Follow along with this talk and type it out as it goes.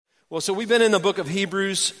Well, so we've been in the book of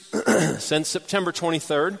Hebrews since September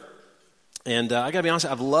 23rd, and I got to be honest,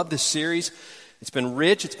 I've loved this series. It's been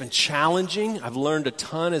rich, it's been challenging. I've learned a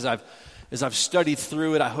ton as I've studied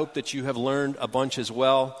through it. I hope that you have learned a bunch as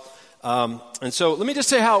well. And so let me just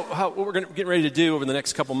say what we're getting ready to do over the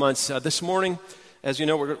next couple months. This morning, as you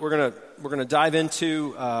know, we're going to dive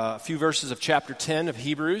into a few verses of chapter 10 of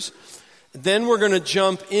Hebrews. Then we're going to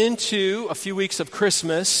jump into a few weeks of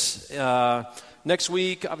Christmas. Next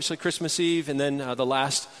week, obviously Christmas Eve, and then the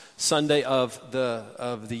last Sunday of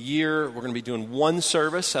the year, we're going to be doing one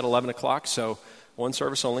service at 11 o'clock, so one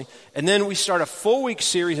service only. And then we start a full-week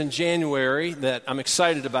series in January that I'm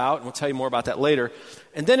excited about, and we'll tell you more about that later.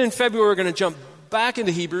 And then in February, we're going to jump back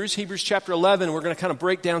into Hebrews chapter 11, and we're going to kind of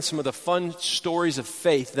break down some of the fun stories of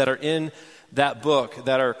faith that are in that book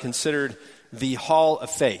that are considered the Hall of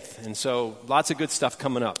Faith. And so lots of good stuff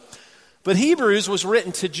coming up. But Hebrews was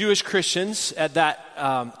written to Jewish Christians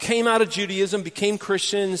that came out of Judaism, became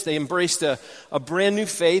Christians. They embraced a brand new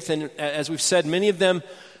faith. And as we've said, many of them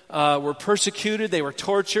were persecuted. They were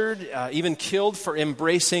tortured, even killed for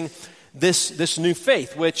embracing this new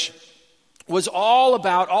faith, which was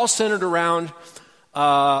all centered around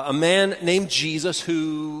a man named Jesus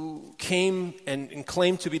who came and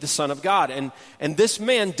claimed to be the Son of God. And this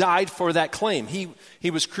man died for that claim. He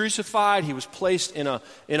was crucified. He was placed in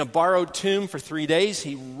a borrowed tomb for 3 days.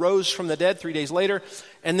 He rose from the dead 3 days later.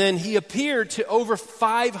 And then he appeared to over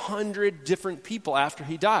 500 different people after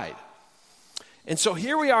he died. And so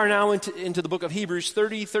here we are now into the book of Hebrews,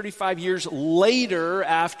 35 years later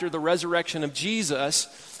after the resurrection of Jesus.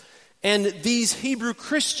 And these Hebrew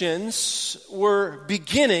Christians were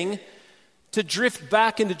beginning to drift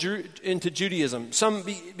back into Judaism. Some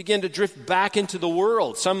began to drift back into the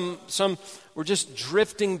world. Some were just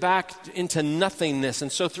drifting back into nothingness.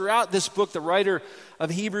 And so throughout this book, the writer of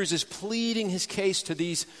Hebrews is pleading his case to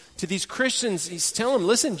these Christians. He's telling them,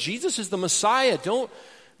 listen, Jesus is the Messiah.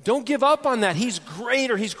 Don't give up on that. He's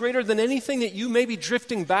greater. He's greater than anything that you may be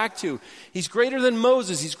drifting back to. He's greater than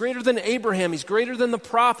Moses. He's greater than Abraham. He's greater than the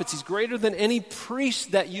prophets. He's greater than any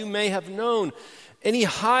priest that you may have known, any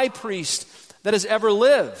high priest that has ever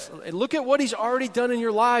lived. And look at what he's already done in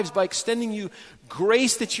your lives by extending you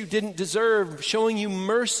grace that you didn't deserve, showing you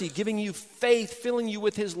mercy, giving you faith, filling you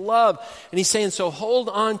with his love. And he's saying, so hold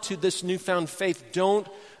on to this newfound faith. Don't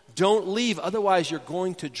leave. Otherwise, you're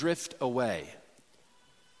going to drift away.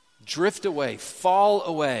 Drift away, fall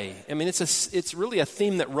away. I mean, it's really a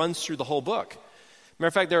theme that runs through the whole book. Matter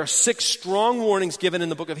of fact, there are 6 strong warnings given in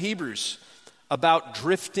the book of Hebrews about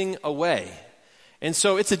drifting away. And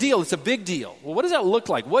so it's a deal, it's a big deal. Well, what does that look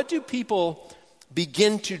like? What do people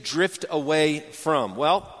begin to drift away from?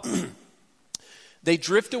 Well, they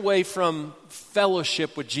drift away from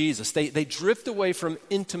fellowship with Jesus. They drift away from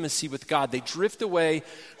intimacy with God. They drift away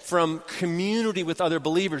from community with other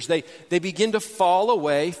believers. They begin to fall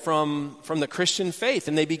away from the Christian faith,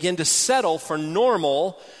 and they begin to settle for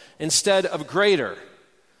normal instead of greater.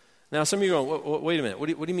 Now, some of you are going, wait a minute, what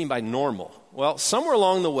do you mean by normal? Well, somewhere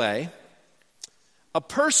along the way, a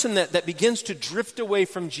person that begins to drift away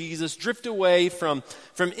from Jesus, drift away from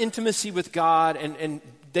intimacy with God, and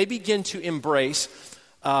they begin to embrace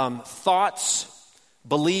thoughts,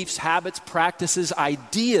 beliefs, habits, practices,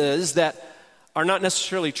 ideas that are not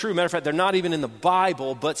necessarily true. Matter of fact, they're not even in the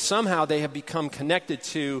Bible, but somehow they have become connected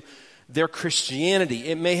to their Christianity.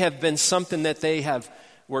 It may have been something that they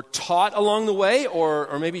were taught along the way,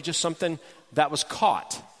 or maybe just something that was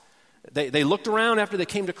caught. They looked around after they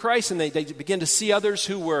came to Christ, and they began to see others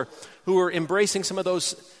who were embracing some of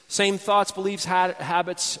those same thoughts, beliefs,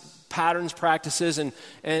 habits, patterns, practices, and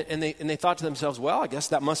they thought to themselves, well, I guess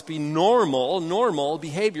that must be normal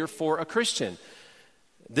behavior for a Christian.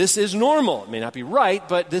 This is normal. It may not be right,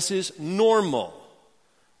 but this is normal.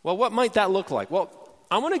 Well, what might that look like? Well,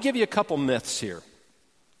 I want to give you a couple myths here.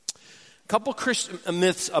 A couple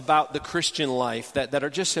myths about the Christian life that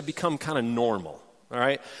have become kind of normal. All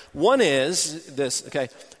right. One is this, okay,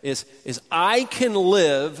 is I can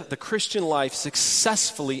live the Christian life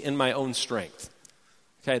successfully in my own strength.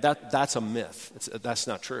 Okay, that's a myth. That's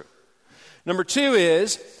not true. Number 2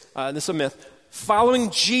 is, this is a myth,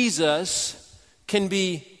 following Jesus can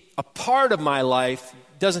be a part of my life,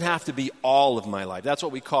 doesn't have to be all of my life. That's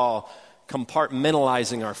what we call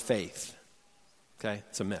compartmentalizing our faith. Okay,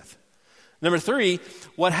 it's a myth. Number 3,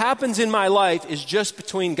 what happens in my life is just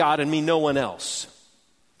between God and me, no one else.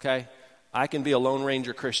 Okay, I can be a Lone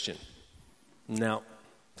Ranger Christian. No.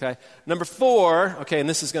 Okay, number 4, okay, and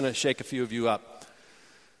this is going to shake a few of you up.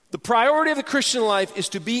 The priority of the Christian life is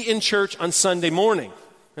to be in church on Sunday morning.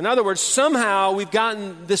 In other words, somehow we've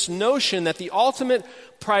gotten this notion that the ultimate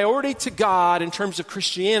priority to God in terms of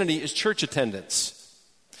Christianity is church attendance.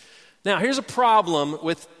 Now, here's a problem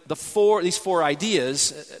with these four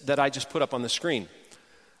ideas that I just put up on the screen.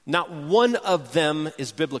 Not one of them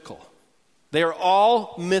is biblical. They are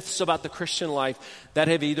all myths about the Christian life that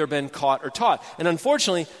have either been caught or taught. And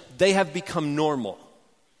unfortunately, they have become normal.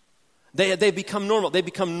 They become normal. They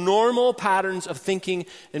become normal patterns of thinking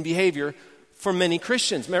and behavior for many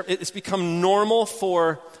Christians. It's become normal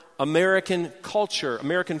for American culture,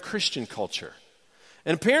 American Christian culture.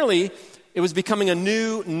 And apparently, it was becoming a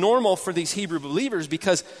new normal for these Hebrew believers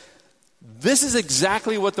because this is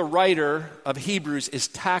exactly what the writer of Hebrews is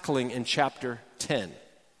tackling in chapter 10.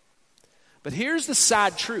 But here's the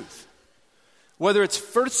sad truth. Whether it's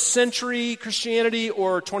first century Christianity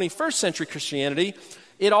or 21st century Christianity,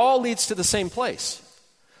 it all leads to the same place.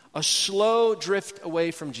 A slow drift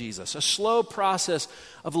away from Jesus, a slow process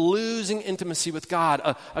of losing intimacy with God,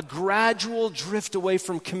 a gradual drift away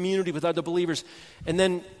from community with other believers, and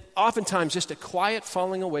then oftentimes just a quiet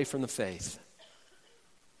falling away from the faith.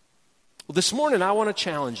 Well, this morning I want to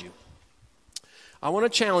challenge you. I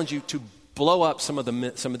want to challenge you to blow up some of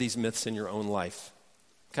these myths in your own life,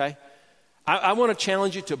 okay? I want to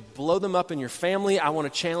challenge you to blow them up in your family. I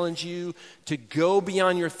want to challenge you to go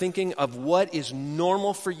beyond your thinking of what is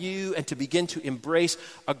normal for you and to begin to embrace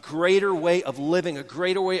a greater way of living, a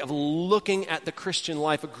greater way of looking at the Christian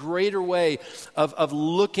life, a greater way of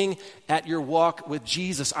looking at your walk with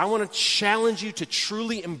Jesus. I want to challenge you to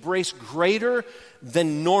truly embrace greater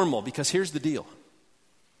than normal, because here's the deal.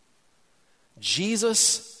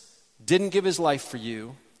 Jesus didn't give his life for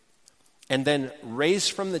you and then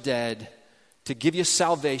raised from the dead to give you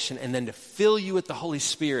salvation and then to fill you with the Holy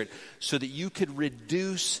Spirit so that you could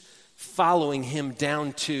reduce following him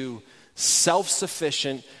down to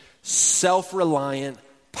self-sufficient, self-reliant,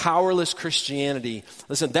 powerless Christianity.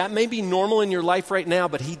 Listen, that may be normal in your life right now,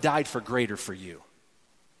 but he died for greater for you.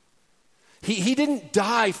 He didn't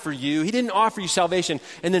die for you. He didn't offer you salvation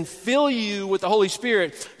and then fill you with the Holy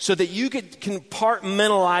Spirit so that you can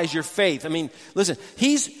compartmentalize your faith. I mean, listen,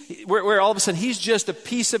 where all of a sudden he's just a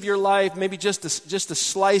piece of your life, maybe just a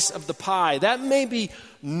slice of the pie. That may be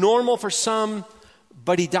normal for some,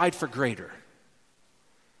 but he died for greater.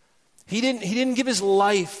 He didn't give his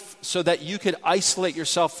life so that you could isolate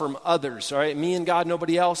yourself from others, all right? Me and God,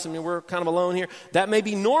 nobody else. I mean, we're kind of alone here. That may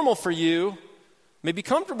be normal for you. May be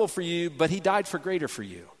comfortable for you, but he died for greater for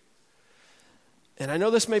you. And I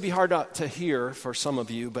know this may be hard to hear for some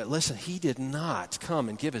of you, but listen, he did not come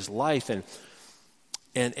and give his life and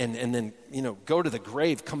then, go to the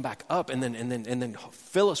grave, come back up, and then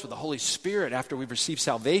fill us with the Holy Spirit after we've received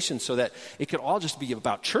salvation so that it could all just be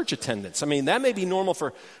about church attendance. I mean, that may be normal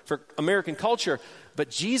for American culture,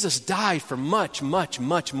 but Jesus died for much, much,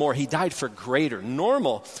 much more. He died for greater.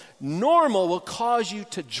 Normal will cause you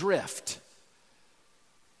to drift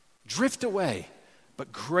away,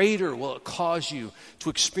 but greater will it cause you to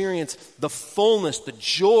experience the fullness, the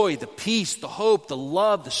joy, the peace, the hope, the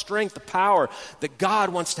love, the strength, the power that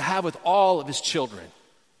God wants to have with all of his children.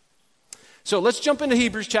 So let's jump into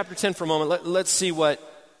Hebrews chapter 10 for a moment. Let's see what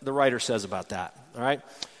the writer says about that, all right?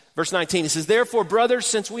 Verse 19, he says, "Therefore, brothers,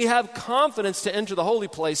 since we have confidence to enter the holy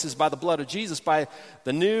places by the blood of Jesus, by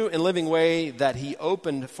the new and living way that he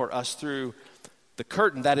opened for us through the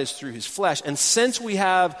curtain, that is through his flesh. And since we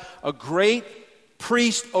have a great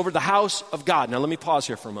priest over the house of God." Now let me pause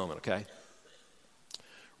here for a moment, okay?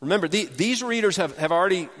 Remember, these readers have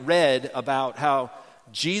already read about how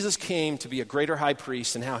Jesus came to be a greater high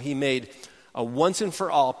priest and how he made a once and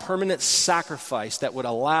for all permanent sacrifice that would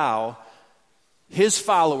allow his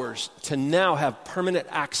followers to now have permanent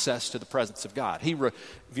access to the presence of God. If you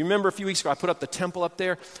remember a few weeks ago, I put up the temple up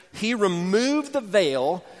there. He removed the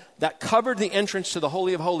veil that covered the entrance to the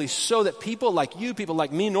Holy of Holies so that people like you, people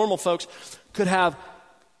like me, normal folks, could have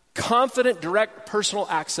confident, direct, personal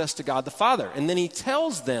access to God the Father. And then he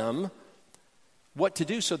tells them what to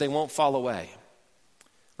do so they won't fall away.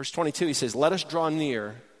 Verse 22, he says, "Let us draw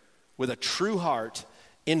near with a true heart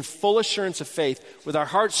in full assurance of faith, with our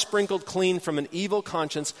hearts sprinkled clean from an evil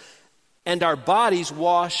conscience and our bodies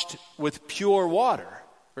washed with pure water."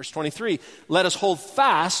 Verse 23, "Let us hold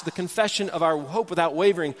fast the confession of our hope without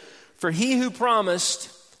wavering, for he who promised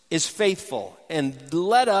is faithful. And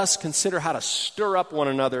let us consider how to stir up one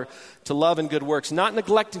another to love and good works, not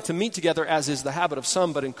neglecting to meet together as is the habit of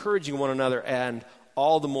some, but encouraging one another, and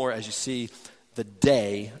all the more as you see the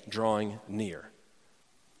day drawing near."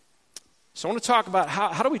 So I want to talk about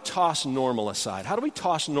how do we toss normal aside? How do we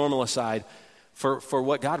toss normal aside for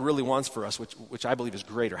what God really wants for us, which I believe is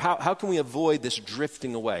greater? How can we avoid this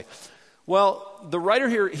drifting away? Well, the writer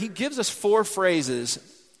here, he gives us 4 phrases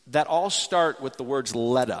that all start with the words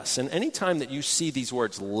let us. And anytime that you see these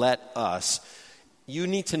words let us, you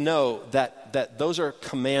need to know that those are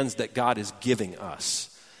commands that God is giving us.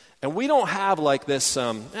 And we don't have like this,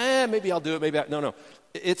 maybe I'll do it, no.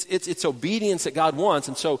 It's obedience that God wants.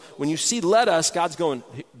 And so when you see let us, God's going,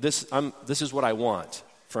 this is what I want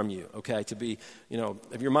from you, okay? To be,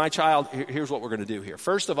 if you're my child, here's what we're going to do here.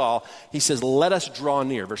 First of all, he says, let us draw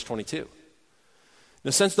near, verse 22.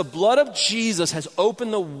 Now, since the blood of Jesus has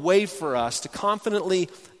opened the way for us to confidently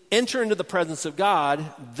enter into the presence of God,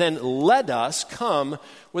 then let us come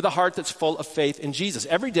with a heart that's full of faith in Jesus.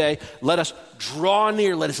 Every day, let us draw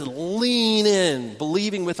near, let us lean in,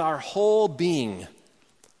 believing with our whole being.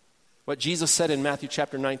 What Jesus said in Matthew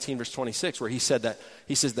chapter 19, verse 26, where he says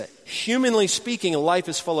that humanly speaking, life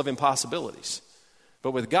is full of impossibilities,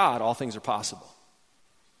 but with God, all things are possible.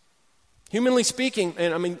 Humanly speaking,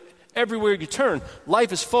 and everywhere you turn,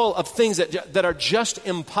 life is full of things that are just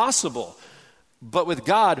impossible. But with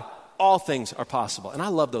God, all things are possible. And I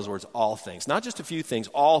love those words, all things. Not just a few things,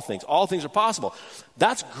 all things. All things are possible.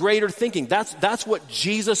 That's greater thinking. That's what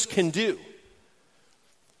Jesus can do.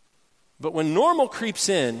 But when normal creeps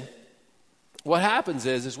in, what happens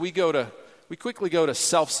is we quickly go to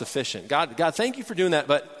self-sufficient. God, thank you for doing that,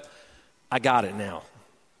 but I got it now.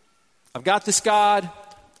 I've got this, God.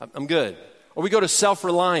 I'm good. Or we go to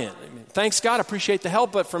self-reliant. Thanks, God, I appreciate the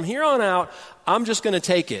help, but from here on out, I'm just going to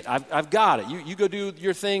take it. I've got it. You go do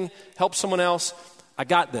your thing, help someone else. I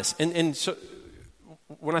got this. And so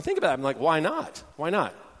when I think about it, I'm like, why not? Why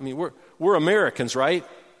not? We're Americans, right?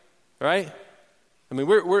 Right?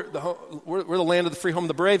 We're the land of the free, home of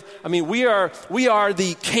the brave. We are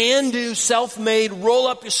the can-do, self-made, roll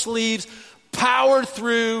up your sleeves, power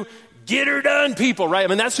through, get her done people, right?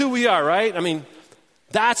 That's who we are, right?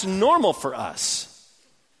 That's normal for us.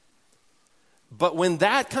 But when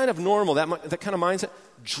that kind of normal, that kind of mindset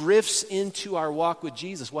drifts into our walk with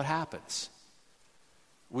Jesus, what happens?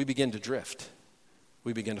 We begin to drift.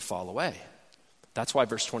 We begin to fall away. That's why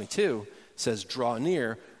verse 22 says, draw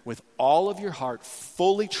near with all of your heart,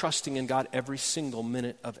 fully trusting in God every single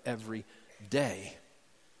minute of every day.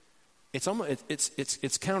 It's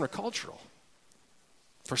countercultural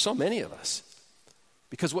for so many of us.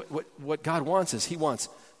 Because what God wants is he wants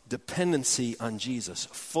dependency on Jesus,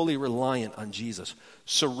 fully reliant on Jesus,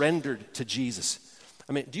 surrendered to Jesus.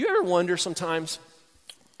 Do you ever wonder sometimes,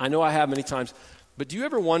 I know I have many times, but do you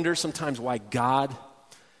ever wonder sometimes why God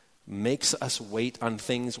makes us wait on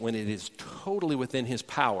things when it is totally within his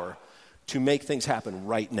power to make things happen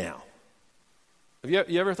right now? Have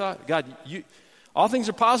you ever thought, God, all things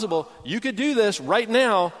are possible, you could do this right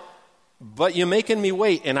now, but you're making me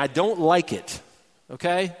wait and I don't like it.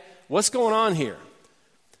 Okay? What's going on here?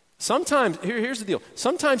 Sometimes, here's the deal.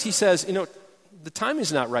 Sometimes he says, the timing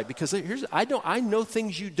is not right because I know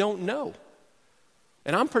things you don't know.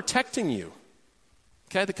 And I'm protecting you.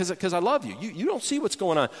 Okay? Because I love you. You don't see what's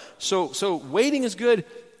going on. So waiting is good.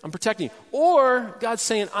 I'm protecting you. Or God's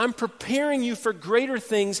saying, I'm preparing you for greater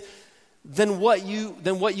things than what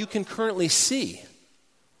you can currently see.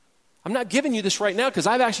 I'm not giving you this right now because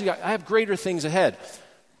I have greater things ahead.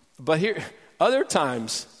 But here, other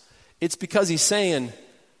times, it's because he's saying,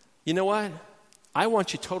 you know what? I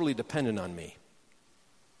want you totally dependent on me.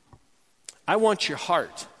 I want your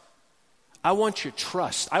heart. I want your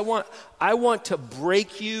trust. I want to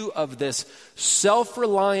break you of this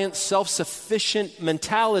self-reliant, self-sufficient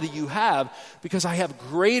mentality you have because I have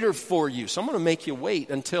greater for you. So I'm going to make you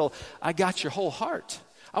wait until I got your whole heart.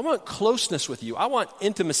 I want closeness with you. I want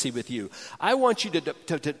intimacy with you. I want you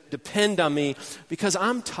to depend on me because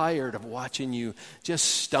I'm tired of watching you just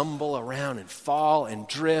stumble around and fall and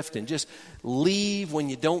drift and just leave when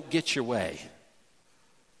you don't get your way.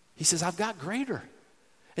 He says, I've got greater.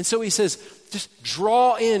 And so he says, just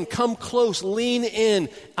draw in, come close, lean in.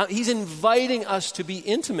 He's inviting us to be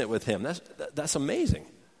intimate with him. That's amazing.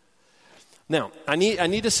 Now, I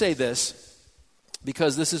need to say this,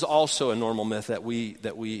 because this is also a normal myth that we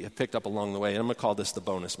have picked up along the way. And I'm going to call this the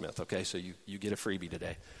bonus myth, okay? So you get a freebie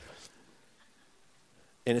today.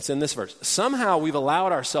 And it's in this verse. Somehow we've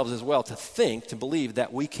allowed ourselves as well to believe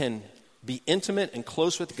that we can be intimate and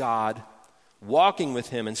close with God, walking with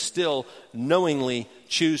him, and still knowingly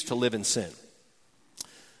choose to live in sin.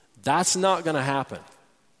 That's not going to happen.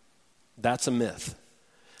 That's a myth.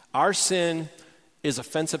 Our sin is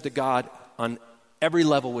offensive to God on every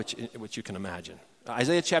level which you can imagine.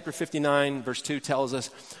 Isaiah chapter 59, verse 2 tells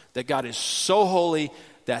us that God is so holy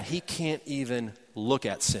that he can't even look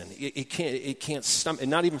at sin. It can't stomach,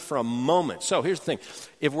 not even for a moment. So here's the thing.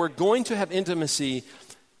 If we're going to have intimacy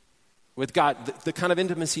with God, the kind of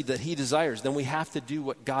intimacy that he desires, then we have to do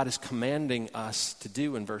what God is commanding us to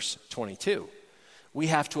do in verse 22. We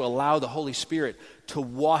have to allow the Holy Spirit to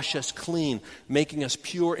wash us clean, making us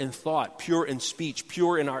pure in thought, pure in speech,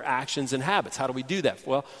 pure in our actions and habits. How do we do that?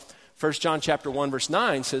 Well, 1 John chapter 1, verse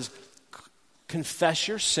 9 says, confess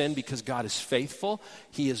your sin because God is faithful.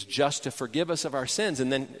 He is just to forgive us of our sins. And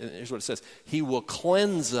then here's what it says. He will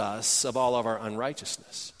cleanse us of all of our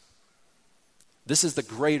unrighteousness. This is the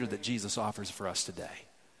greater that Jesus offers for us today.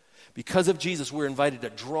 Because of Jesus, we're invited to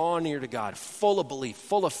draw near to God, full of belief,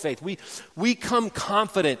 full of faith. We come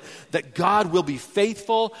confident that God will be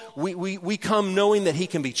faithful. We come knowing that he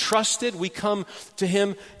can be trusted. We come to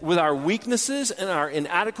him with our weaknesses and our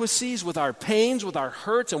inadequacies, with our pains, with our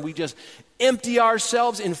hurts, and we just empty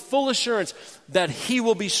ourselves in full assurance that he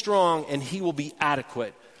will be strong and he will be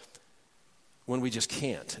adequate when we just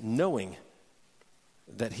can't, knowing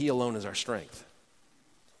that he alone is our strength.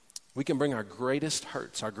 We can bring our greatest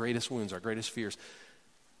hurts, our greatest wounds, our greatest fears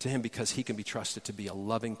to him because he can be trusted to be a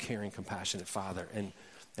loving, caring, compassionate Father.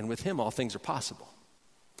 And with him, all things are possible.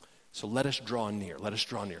 So let us draw near. Let us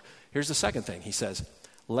draw near. Here's the second thing. He says,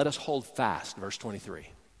 let us hold fast, verse 23.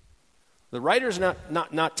 The writer's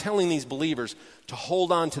not telling these believers to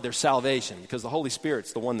hold on to their salvation because the Holy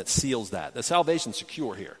Spirit's the one that seals that. The salvation's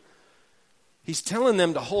secure here. He's telling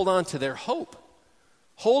them to hold on to their hope.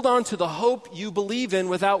 Hold on to the hope you believe in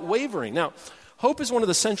without wavering. Now, hope is one of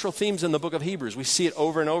the central themes in the book of Hebrews. We see it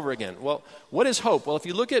over and over again. Well, what is hope? Well, if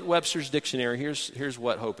you look at Webster's dictionary, here's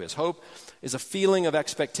what hope is. Hope is a feeling of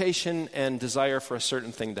expectation and desire for a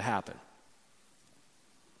certain thing to happen.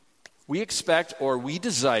 We expect or we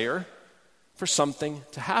desire for something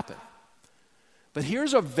to happen. But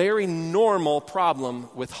here's a very normal problem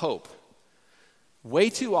with hope.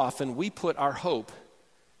 Way too often, we put our hope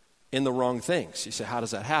in the wrong things. You say, how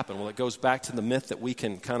does that happen? Well, it goes back to the myth that we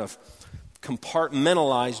can kind of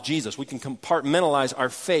compartmentalize Jesus. We can compartmentalize our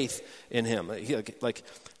faith in him. Like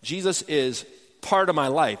Jesus is part of my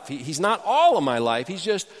life. He's not all of my life. He's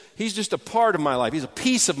just a part of my life. He's a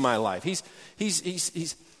piece of my life. He's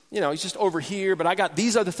just over here, but I got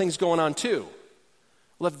these other things going on too.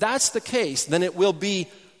 Well, if that's the case, then it will be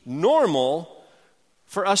normal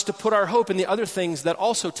for us to put our hope in the other things that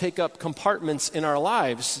also take up compartments in our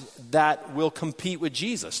lives that will compete with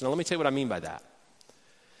Jesus. Now, let me tell you what I mean by that.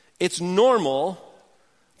 It's normal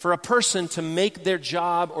for a person to make their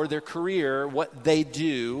job or their career, what they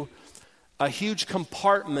do, a huge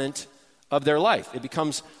compartment of their life. It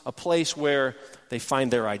becomes a place where they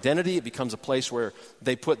find their identity. It becomes a place where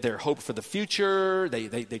they put their hope for the future.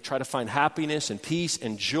 They try to find happiness and peace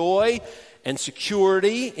and joy and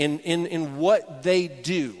security in what they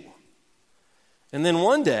do. And then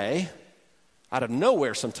one day, out of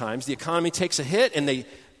nowhere sometimes, the economy takes a hit and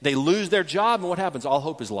they lose their job, and what happens? All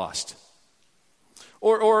hope is lost.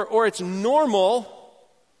 Or it's normal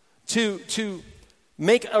to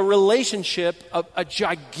make a relationship a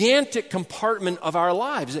gigantic compartment of our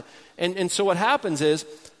lives. And so what happens is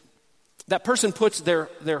that person puts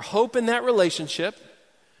their hope in that relationship,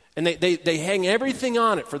 and they hang everything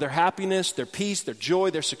on it for their happiness, their peace, their joy,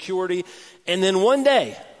 their security. And then one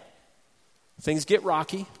day, things get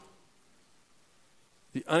rocky.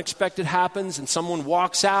 The unexpected happens, and someone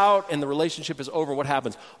walks out, and the relationship is over. What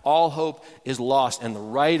happens? All hope is lost. And the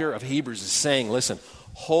writer of Hebrews is saying, listen,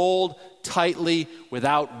 hold tightly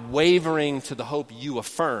without wavering to the hope you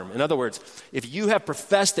affirm. In other words, if you have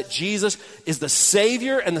professed that Jesus is the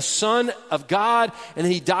Savior and the Son of God, and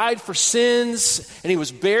that he died for sins, and he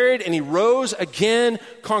was buried, and he rose again,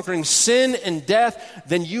 conquering sin and death,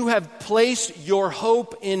 then you have placed your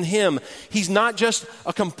hope in him. He's not just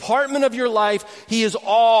a compartment of your life. He is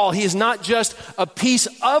all. He is not just a piece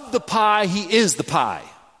of the pie. He is the pie.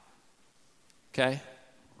 Okay?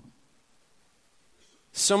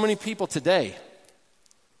 So many people today,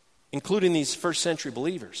 including these first century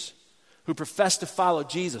believers who profess to follow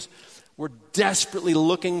Jesus, were desperately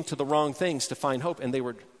looking to the wrong things to find hope, and they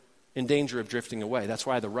were in danger of drifting away. That's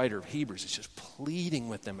why the writer of Hebrews is just pleading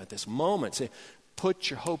with them at this moment, saying, put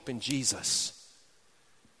your hope in Jesus.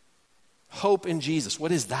 Hope in Jesus.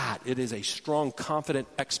 What is that? It is a strong, confident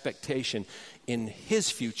expectation in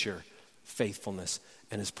his future faithfulness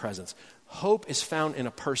and his presence. Hope is found in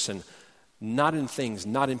a person, not in things,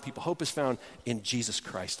 not in people. Hope is found in Jesus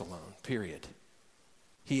Christ alone, period.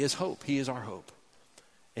 He is hope. He is our hope.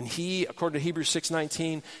 And he, according to Hebrews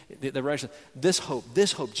 6:19, the writer says, this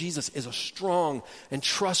hope, Jesus is a strong and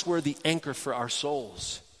trustworthy anchor for our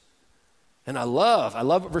souls. And I love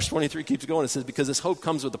what verse 23 keeps going. It says, because this hope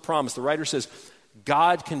comes with a promise. The writer says,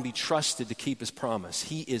 God can be trusted to keep his promise.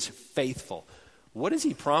 He is faithful. What is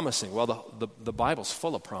he promising? Well, the Bible's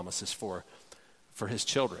full of promises for his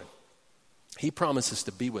children. He promises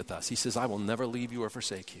to be with us. He says, I will never leave you or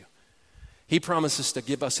forsake you. He promises to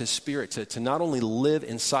give us his Spirit to not only live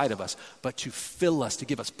inside of us, but to fill us, to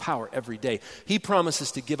give us power every day. He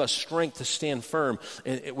promises to give us strength to stand firm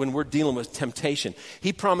when we're dealing with temptation.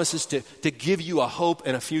 He promises to give you a hope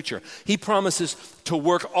and a future. He promises to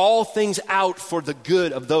work all things out for the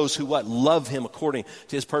good of those who love him according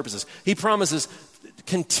to his purposes. He promises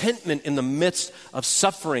contentment in the midst of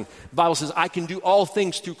suffering. The Bible says, I can do all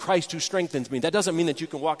things through Christ who strengthens me. That doesn't mean that you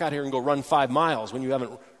can walk out here and go run 5 miles when you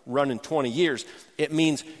haven't run in 20 years. It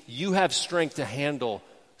means you have strength to handle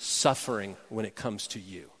suffering when it comes to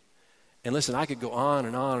you. And listen, I could go on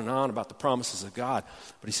and on and on about the promises of God,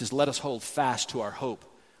 but he says, let us hold fast to our hope.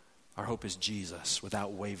 Our hope is Jesus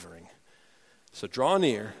without wavering. So draw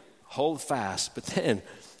near, hold fast, but then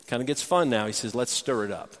it kind of gets fun now. He says, let's stir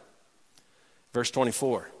it up. Verse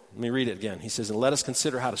 24, let me read it again. He says, and let us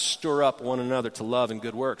consider how to stir up one another to love and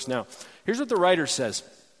good works. Now, here's what the writer says.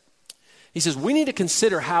 He says, we need to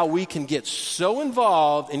consider how we can get so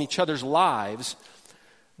involved in each other's lives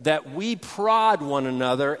that we prod one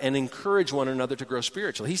another and encourage one another to grow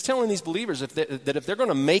spiritually. He's telling these believers that if they're going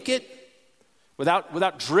to make it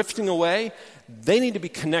without drifting away, they need to be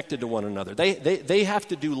connected to one another. They have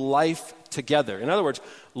to do life together. In other words,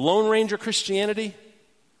 Lone Ranger Christianity,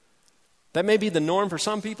 that may be the norm for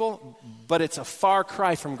some people, but it's a far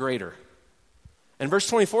cry from greater. And verse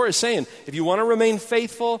 24 is saying, if you want to remain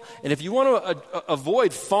faithful, and if you want to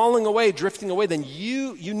avoid falling away, drifting away, then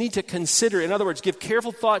you need to consider, in other words, give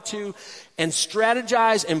careful thought to and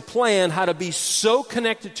strategize and plan how to be so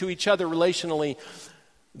connected to each other relationally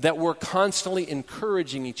that we're constantly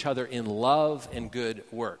encouraging each other in love and good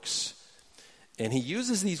works. And he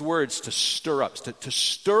uses these words to stir up, to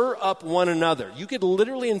stir up one another. You could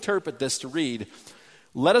literally interpret this to read,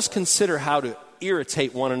 let us consider how to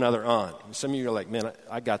irritate one another on. Some of you are like, man,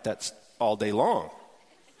 I got that all day long.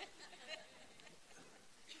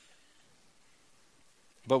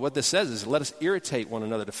 But what this says is let us irritate one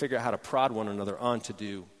another to figure out how to prod one another on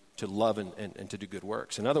to love and to do good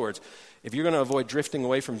works. In other words, if you're going to avoid drifting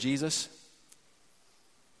away from Jesus,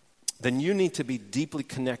 then you need to be deeply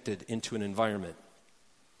connected into an environment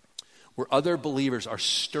where other believers are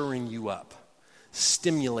stirring you up,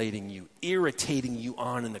 stimulating you, irritating you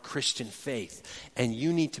on in the Christian faith, and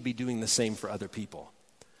you need to be doing the same for other people.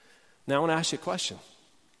 Now I want to ask you a question.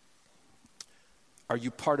 Are you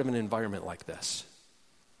part of an environment like this?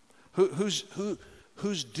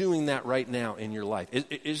 Who's doing that right now in your life?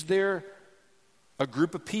 Is there a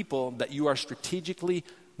group of people that you are strategically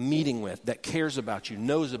meeting with, that cares about you,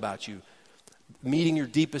 knows about you, meeting your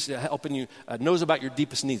deepest, helping you, knows about your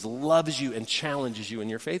deepest needs, loves you and challenges you in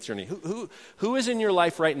your faith journey? Who is in your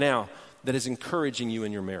life right now that is encouraging you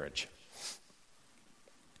in your marriage?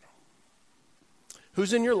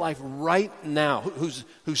 Who's in your life right now? Who's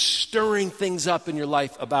stirring things up in your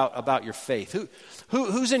life about your faith?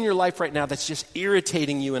 Who's in your life right now that's just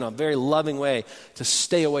irritating you in a very loving way to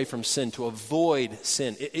stay away from sin, to avoid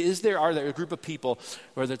sin? Are there a group of people,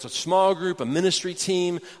 whether it's a small group, a ministry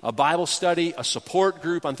team, a Bible study, a support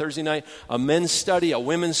group on Thursday night, a men's study, a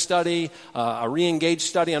women's study, a re-engaged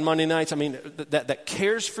study on Monday nights, that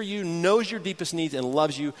cares for you, knows your deepest needs, and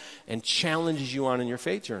loves you and challenges you on in your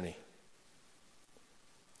faith journey?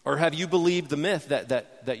 Or have you believed the myth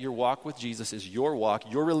that your walk with Jesus is your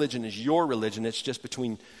walk, your religion is your religion, it's just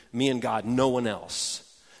between me and God, no one else?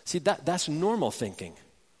 See, that's normal thinking.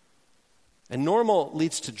 And normal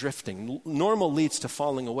leads to drifting. Normal leads to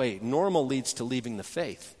falling away. Normal leads to leaving the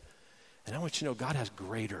faith. And I want you to know God has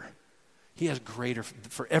greater. He has greater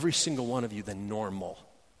for every single one of you than normal.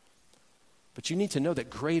 But you need to know that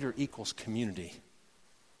greater equals community.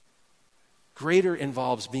 Greater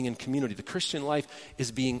involves being in community. The Christian life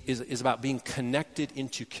is about being connected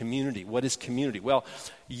into community. What is community? Well,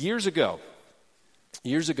 years ago,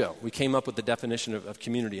 we came up with the definition of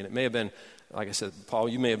community, and it may have been, like I said, Paul,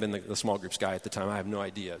 you may have been the small groups guy at the time. I have no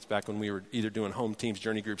idea. It's back when we were either doing home teams,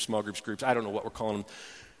 journey groups, small groups. I don't know what we're calling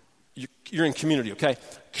them. You're in community, okay?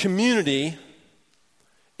 Community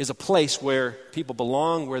is a place where people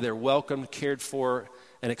belong, where they're welcomed, cared for,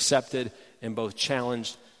 and accepted, and both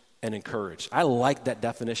challenged and encouraged. I like that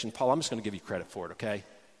definition. Paul, I'm just going to give you credit for it, okay?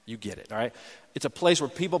 You get it, all right? It's a place where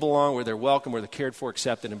people belong, where they're welcome, where they're cared for,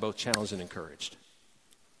 accepted, and both challenged and encouraged.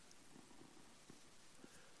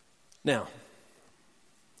 Now,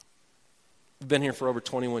 we've been here for over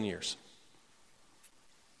 21 years.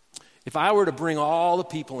 If I were to bring all the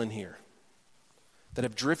people in here that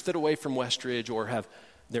have drifted away from Westridge or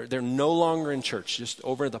they're no longer in church just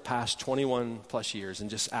over the past 21 plus years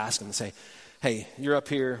and just ask them and say, Hey, you're up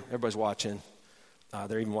here, everybody's watching.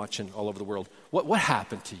 They're even watching all over the world. What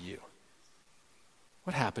happened to you?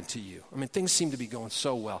 What happened to you? I mean, things seem to be going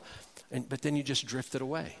so well, but then you just drifted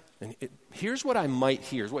away. And here's what I might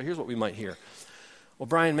hear. Here's what we might hear. Well,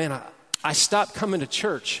 Brian, man, I stopped coming to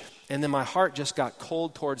church, and then my heart just got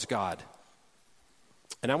cold towards God.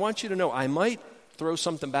 And I want you to know, I might throw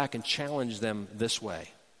something back and challenge them this way.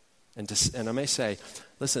 And I may say,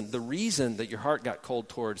 listen, the reason that your heart got cold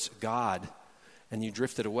towards God and you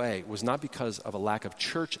drifted away was not because of a lack of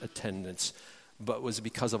church attendance, but was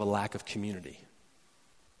because of a lack of community.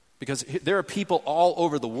 Because there are people all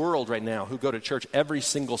over the world right now who go to church every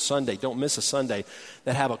single Sunday, don't miss a Sunday,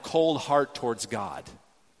 that have a cold heart towards God.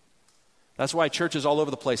 That's why churches all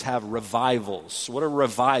over the place have revivals. What are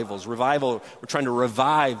revivals? We're trying to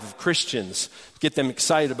revive Christians, get them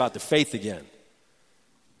excited about the faith again.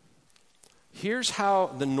 Here's how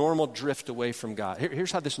the normal drift away from God.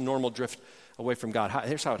 Here's how this normal drift away from God.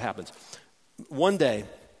 Here's how it happens. One day,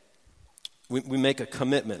 we make a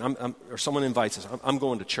commitment, or someone invites us. I'm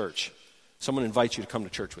going to church. Someone invites you to come to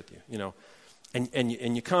church with you, you know.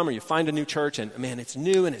 And you come or you find a new church, and man, it's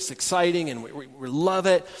new and it's exciting, and we love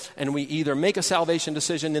it. And we either make a salvation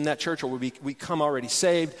decision in that church, or we come already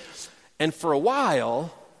saved. And for a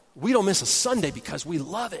while, we don't miss a Sunday because we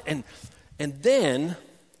love it. And then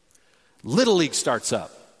Little League starts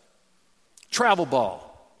up. Travel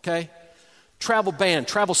ball, okay? Travel band,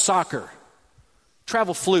 travel soccer.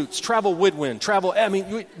 Travel flutes, travel woodwind,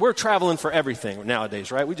 we're traveling for everything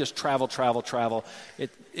nowadays, right? We just travel.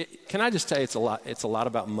 Can I just tell you, it's a lot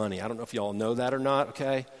about money. I don't know if you all know that or not,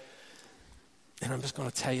 okay? And I'm just going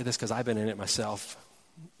to tell you this because I've been in it myself.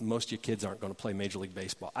 Most of your kids aren't going to play Major League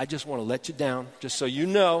Baseball. I just want to let you down, just so you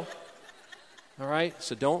know, all right?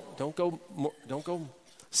 So don't go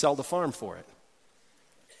sell the farm for it.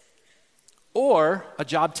 Or a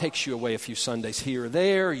job takes you away a few Sundays here or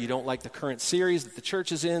there. You don't like the current series that the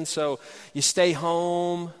church is in, so you stay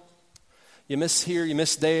home. You miss here, you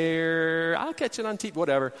miss there. I'll catch it on TV,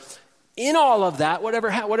 whatever. In all of that,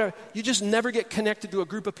 whatever, you just never get connected to a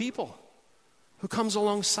group of people who comes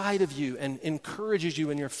alongside of you and encourages you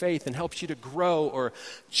in your faith and helps you to grow, or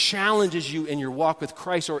challenges you in your walk with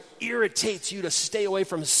Christ, or irritates you to stay away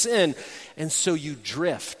from sin. And so you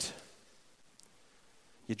drift.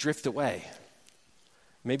 You drift away.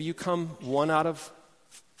 Maybe you come 1 out of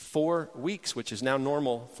 4 weeks, which is now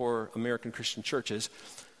normal for American Christian churches,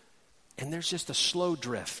 and there's just a slow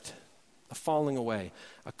drift, a falling away,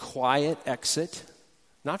 a quiet exit,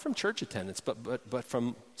 not from church attendance, but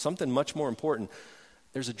from something much more important.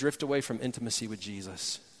 There's a drift away from intimacy with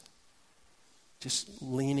Jesus, just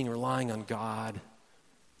relying on God,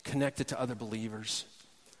 connected to other believers.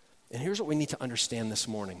 And here's what we need to understand this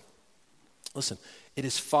morning. Listen, it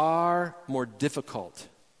is far more difficult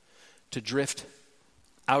to drift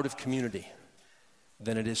out of community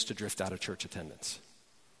than it is to drift out of church attendance.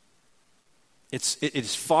 It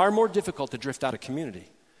is far more difficult to drift out of community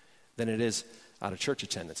than it is out of church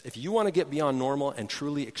attendance. If you want to get beyond normal and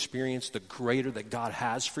truly experience the greater that God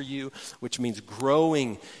has for you, which means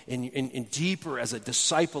growing in deeper as a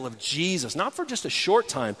disciple of Jesus, not for just a short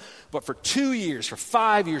time, but for 2 years, for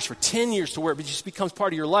 5 years, for 10 years, to where it just becomes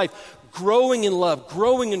part of your life, growing in love,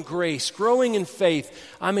 growing in grace, growing in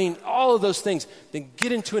faith, all of those things, then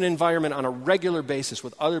get into an environment on a regular basis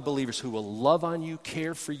with other believers who will love on you,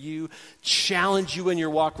 care for you, challenge you in your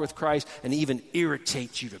walk with Christ, and even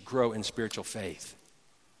irritate you to grow in spiritual faith.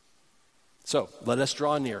 So let us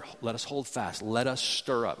draw near, let us hold fast, let us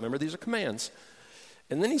stir up. Remember, these are commands.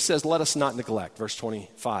 And then he says, let us not neglect, verse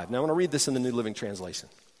 25. Now I want to read this in the New Living Translation.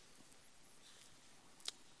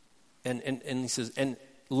 And he says, and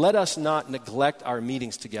let us not neglect our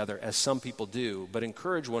meetings together as some people do, but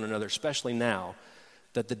encourage one another, especially now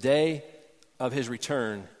that the day of his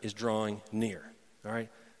return is drawing near. All right?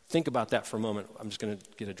 Think about that for a moment. I'm just going to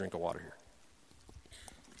get a drink of water here.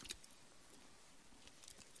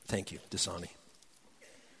 Thank you, Dasani.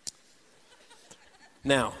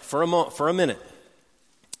 Now, for a minute,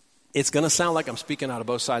 it's going to sound like I'm speaking out of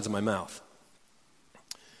both sides of my mouth.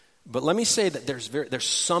 But let me say that there's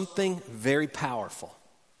something very powerful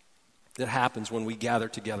that happens when we gather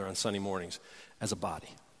together on Sunday mornings as a body.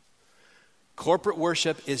 Corporate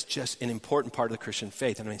worship is just an important part of the Christian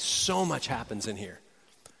faith. So much happens in here.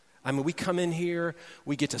 I mean, we come in here,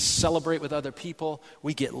 we get to celebrate with other people,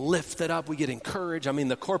 we get lifted up, we get encouraged. I mean,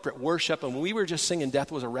 the corporate worship, and when we were just singing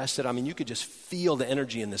Death Was Arrested, I mean, you could just feel the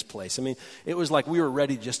energy in this place. I mean, it was like we were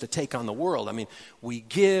ready just to take on the world. I mean, we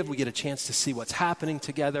give, we get a chance to see what's happening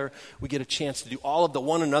together, we get a chance to do all of the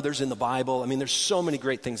one another's in the Bible. I mean, there's so many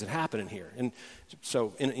great things that happen in here. And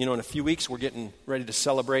so, in a few weeks, we're getting ready to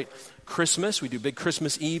celebrate Christmas. We do big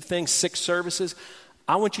Christmas Eve thing, 6 services.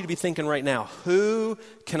 I want you to be thinking right now, who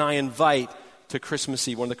can I invite to Christmas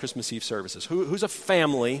Eve, one of the Christmas Eve services? Who's a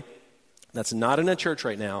family that's not in a church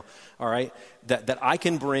right now, all right, that I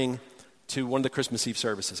can bring to one of the Christmas Eve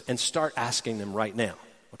services, and start asking them right now,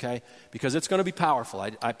 okay? Because it's going to be powerful,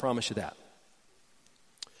 I promise you that.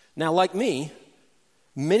 Now, like me,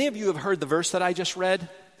 many of you have heard the verse that I just read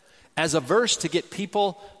as a verse to get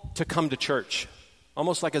people to come to church,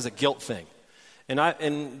 almost like as a guilt thing.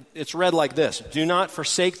 And it's read like this: do not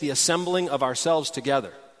forsake the assembling of ourselves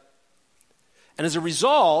together. And as a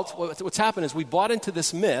result, what's happened is we bought into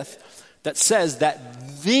this myth that says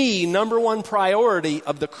that the number one priority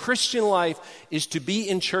of the Christian life is to be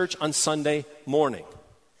in church on Sunday morning.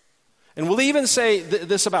 And we'll even say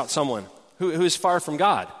this about someone who is far from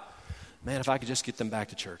God. Man, if I could just get them back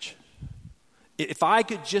to church. If I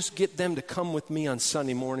could just get them to come with me on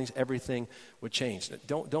Sunday mornings, everything would change.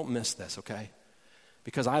 Don't miss this, okay?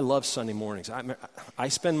 Because I love Sunday mornings. I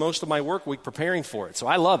spend most of my work week preparing for it, so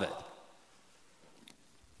I love it.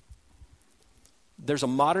 There's a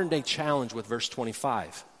modern day challenge with verse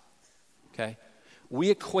 25, okay? We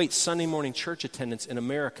equate Sunday morning church attendance in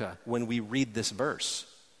America when we read this verse.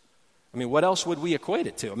 I mean, what else would we equate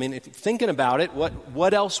it to? I mean, if thinking about it,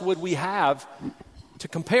 what else would we have to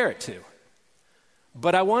compare it to?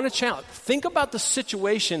 But I want to challenge. Think about the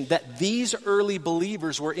situation that these early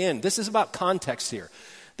believers were in. This is about context here.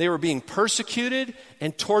 They were being persecuted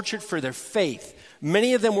and tortured for their faith.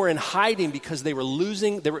 Many of them were in hiding because they were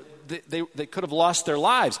losing. They could have lost their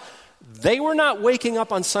lives. They were not waking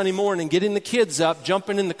up on Sunday morning, getting the kids up,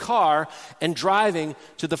 jumping in the car, and driving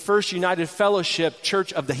to the First United Fellowship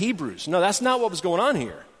Church of the Hebrews. No, that's not what was going on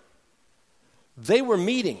here. They were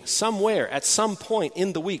meeting somewhere at some point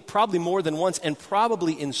in the week, probably more than once, and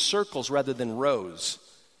probably in circles rather than rows.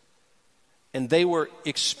 And they were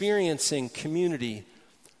experiencing community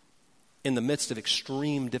in the midst of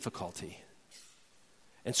extreme difficulty.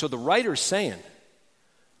 And so the writer's saying,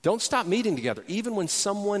 don't stop meeting together, even when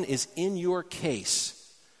someone is in your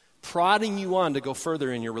case, prodding you on to go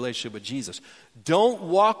further in your relationship with Jesus. Don't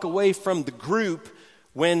walk away from the group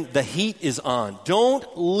when the heat is on. Don't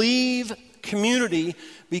leave community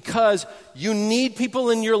because you need people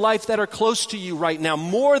in your life that are close to you right now.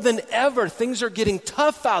 More than ever, things are getting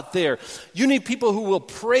tough out there. You need people who will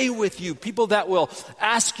pray with you, people that will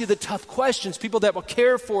ask you the tough questions, people that will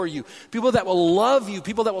care for you, people that will love you,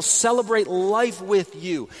 people that will celebrate life with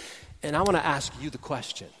you. And I want to ask you the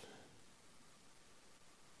question.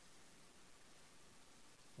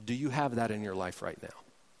 Do you have that in your life right now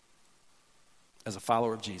as a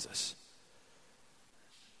follower of Jesus?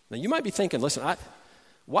 Now, you might be thinking, listen,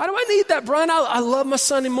 why do I need that, Brian? I love my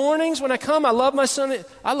Sunday mornings when I come. I love my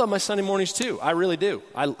Sunday mornings too. I really do.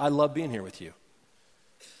 I love being here with you.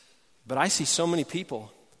 But I see so many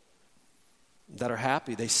people that are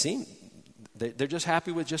happy. They're just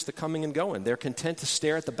happy with just the coming and going. They're content to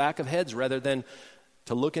stare at the back of heads rather than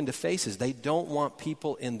to look into faces. They don't want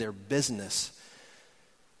people in their business.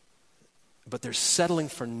 But they're settling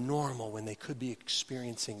for normal when they could be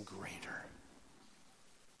experiencing greater.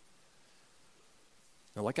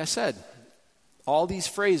 Now, like I said, all these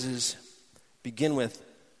phrases begin with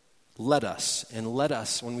let us. And let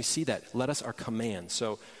us, when we see that, let us are commands.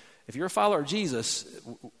 So if you're a follower of Jesus,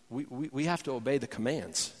 we have to obey the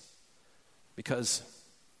commands because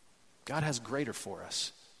God has greater for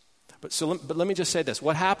us. But let me just say this.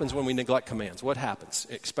 What happens when we neglect commands? What happens,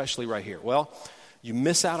 especially right here? Well, you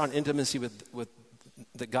miss out on intimacy with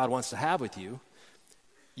that God wants to have with you.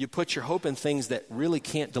 You put your hope in things that really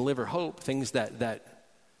can't deliver hope, things that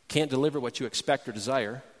can't deliver what you expect or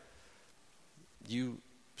desire. You,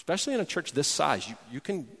 especially in a church this size, you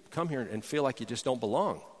can come here and feel like you just don't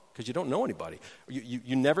belong because you don't know anybody.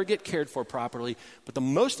 You never get cared for properly. But the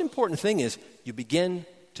most important thing is you begin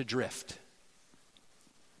to drift.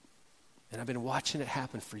 And I've been watching it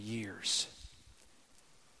happen for years.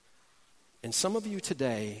 And some of you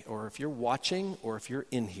today, or if you're watching or if you're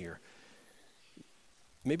in here,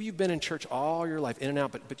 maybe you've been in church all your life, in and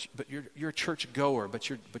out, but you're a church goer, but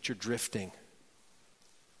you're drifting.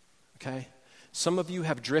 Okay? Some of you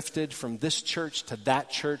have drifted from this church to that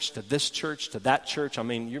church to this church to that church. I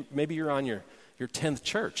mean, maybe you're on your 10th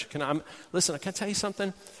church. Listen, can I tell you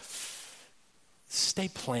something? Stay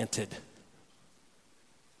planted.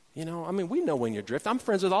 You know, I mean, we know when you're drifting. I'm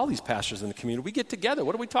friends with all these pastors in the community. We get together.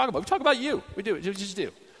 What do we talk about? We talk about you. We do. We just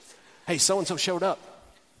do. Hey, so-and-so showed up.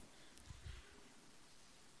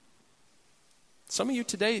 Some of you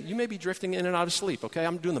today, you may be drifting in and out of sleep, okay?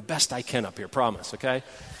 I'm doing the best I can up here, promise, okay?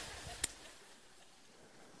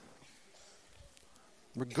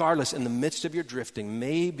 Regardless, in the midst of your drifting,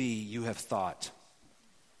 maybe you have thought,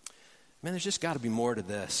 man, there's just got to be more to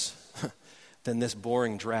this than this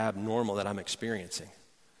boring, drab normal that I'm experiencing.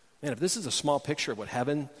 Man, if this is a small picture of what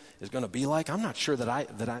heaven is going to be like, I'm not sure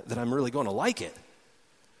that I'm really going to like it.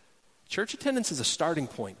 Church attendance is a starting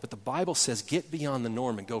point, but the Bible says get beyond the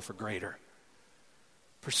norm and go for greater.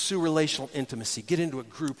 Pursue relational intimacy. Get into a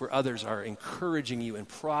group where others are encouraging you and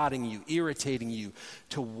prodding you, irritating you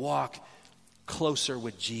to walk closer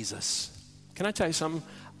with Jesus. Can I tell you something?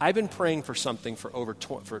 I've been praying for something for over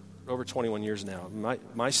 21 years now.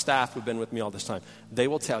 My staff who've been with me all this time, they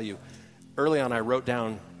will tell you, early on I wrote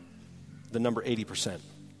down the number 80%.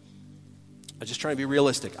 I'm just trying to be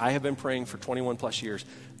realistic. I have been praying for 21 plus years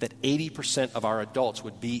that 80% of our adults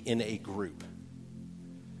would be in a group.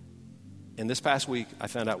 And this past week, I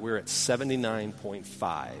found out we're at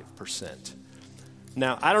 79.5%.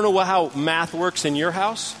 Now, I don't know how math works in your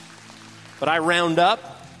house, but I round up,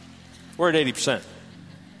 we're at 80%.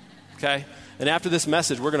 Okay? And after this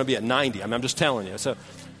message, we're going to be at 90. I'm just telling you. So,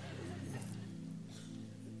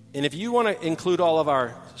 and if you want to include all of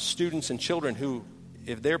our students and children who,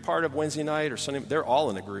 if they're part of Wednesday night or Sunday, they're all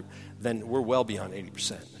in a group, then we're well beyond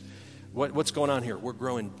 80%. What's going on here? We're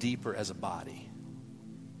growing deeper as a body.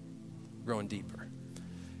 Growing deeper.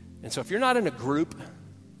 And so if you're not in a group,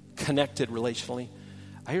 connected relationally,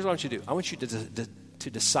 here's what I want you to do. I want you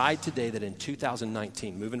to decide today that in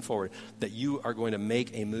 2019, moving forward, that you are going to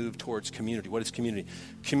make a move towards community. What is community?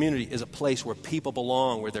 Community is a place where people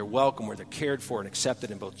belong, where they're welcome, where they're cared for and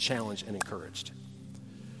accepted and both challenged and encouraged.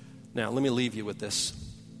 Now, let me leave you with this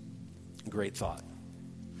great thought.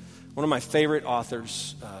 One of my favorite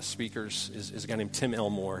authors, speakers, is a guy named Tim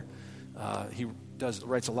Elmore. He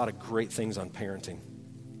writes a lot of great things on parenting.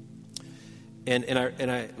 And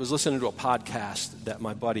I was listening to a podcast that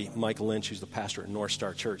my buddy Mike Lynch, who's the pastor at North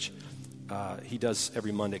Star Church, he does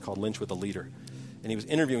every Monday, called Lynch with a Leader. And he was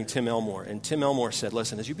interviewing Tim Elmore. And Tim Elmore said,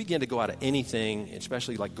 listen, as you begin to go out of anything,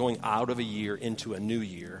 especially like going out of a year into a new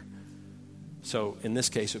year, so in this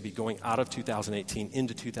case it would be going out of 2018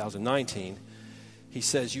 into 2019, he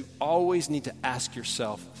says you always need to ask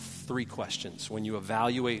yourself 3 questions when you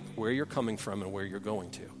evaluate where you're coming from and where you're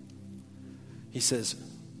going to. He says,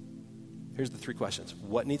 here's the 3 questions.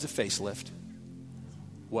 What needs a facelift?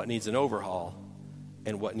 What needs an overhaul?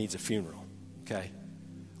 And what needs a funeral? Okay?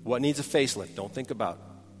 What needs a facelift? Don't think about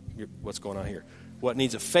what's going on here. What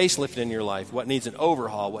needs a facelift in your life? What needs an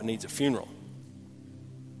overhaul? What needs a funeral?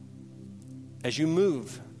 As you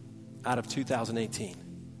move out of 2018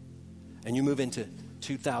 and you move into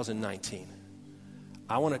 2019,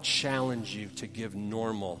 I want to challenge you to give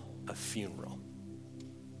normal a funeral.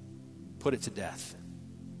 Put it to death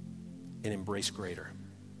and embrace greater.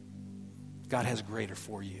 God has greater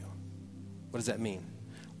for you. What does that mean?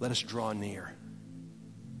 Let us draw near.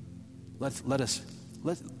 Let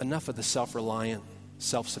enough of the self-reliant,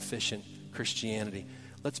 self-sufficient Christianity.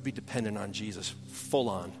 Let's be dependent on Jesus, full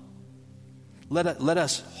on. Let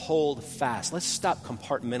us hold fast. Let's stop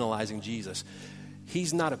compartmentalizing Jesus.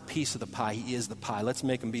 He's not a piece of the pie. He is the pie. Let's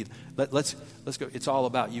make him be. Let's go. It's all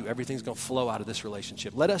about you. Everything's going to flow out of this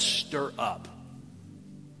relationship. Let us stir up.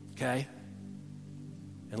 Okay?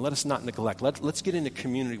 And let us not neglect. Let's get into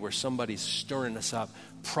community where somebody's stirring us up,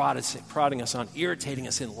 prodding us on, irritating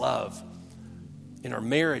us in love, in our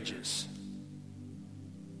marriages,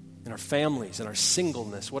 in our families, in our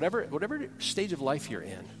singleness, whatever stage of life you're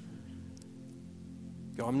in.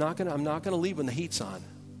 Go, I'm not gonna leave when the heat's on,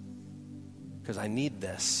 because I need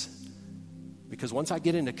this. Because once I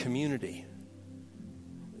get into community,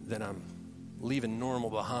 then I'm leaving normal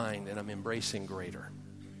behind and I'm embracing greater.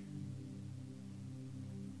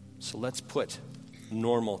 So let's put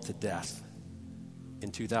normal to death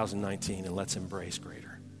in 2019 and let's embrace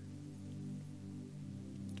greater.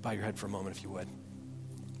 Bow your head for a moment if you would.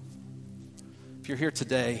 If you're here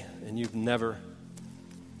today and you've never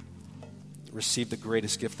received the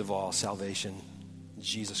greatest gift of all, salvation,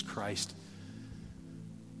 Jesus Christ,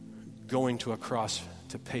 going to a cross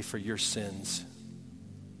to pay for your sins,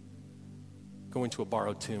 going to a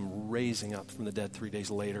borrowed tomb, raising up from the dead 3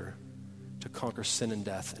 days later to conquer sin and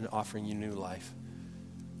death and offering you new life,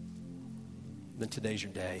 then today's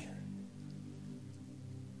your day.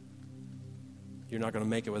 You're not going to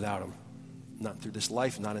make it without him. Not through this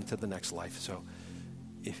life, not into the next life. So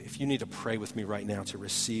if you need to pray with me right now to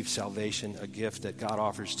receive salvation, a gift that God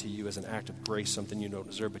offers to you as an act of grace, something you don't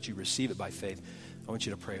deserve, but you receive it by faith, I want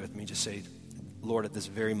you to pray with me. Just say, Lord, at this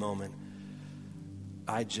very moment,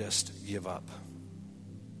 I just give up.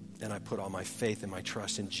 And I put all my faith and my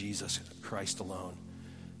trust in Jesus Christ alone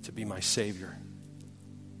to be my Savior.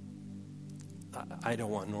 I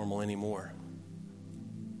don't want normal anymore.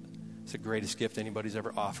 It's the greatest gift anybody's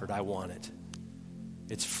ever offered. I want it.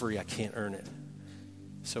 It's free. I can't earn it.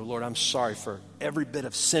 So, Lord, I'm sorry for every bit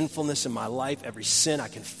of sinfulness in my life, every sin. I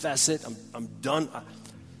confess it. I'm done.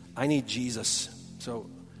 I need Jesus. So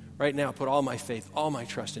right now, I put all my faith, all my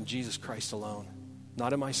trust in Jesus Christ alone.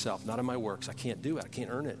 Not in myself, not in my works. I can't do it. I can't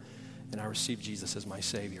earn it. And I receive Jesus as my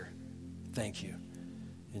Savior. Thank you.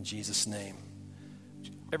 In Jesus' name.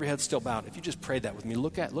 Every head still bowed. If you just prayed that with me,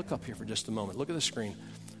 look up here for just a moment. Look at the screen.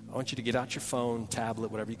 I want you to get out your phone,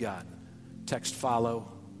 tablet, whatever you got. Text follow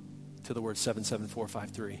to the word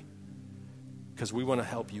 77453. Because we want to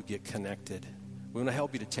help you get connected. We want to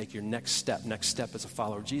help you to take your next step. Next step as a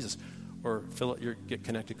follower of Jesus. Or fill out your Get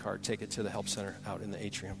Connected card. Take it to the help center out in the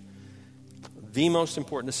atrium. The most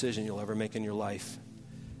important decision you'll ever make in your life.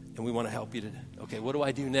 And we want to help you to, okay, what do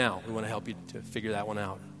I do now? We want to help you to figure that one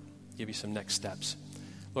out. Give you some next steps.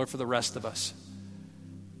 Lord, for the rest of us,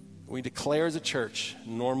 we declare as a church,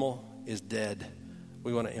 normal is dead.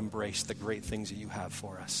 We want to embrace the great things that you have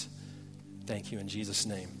for us. Thank you in Jesus'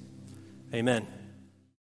 name. Amen.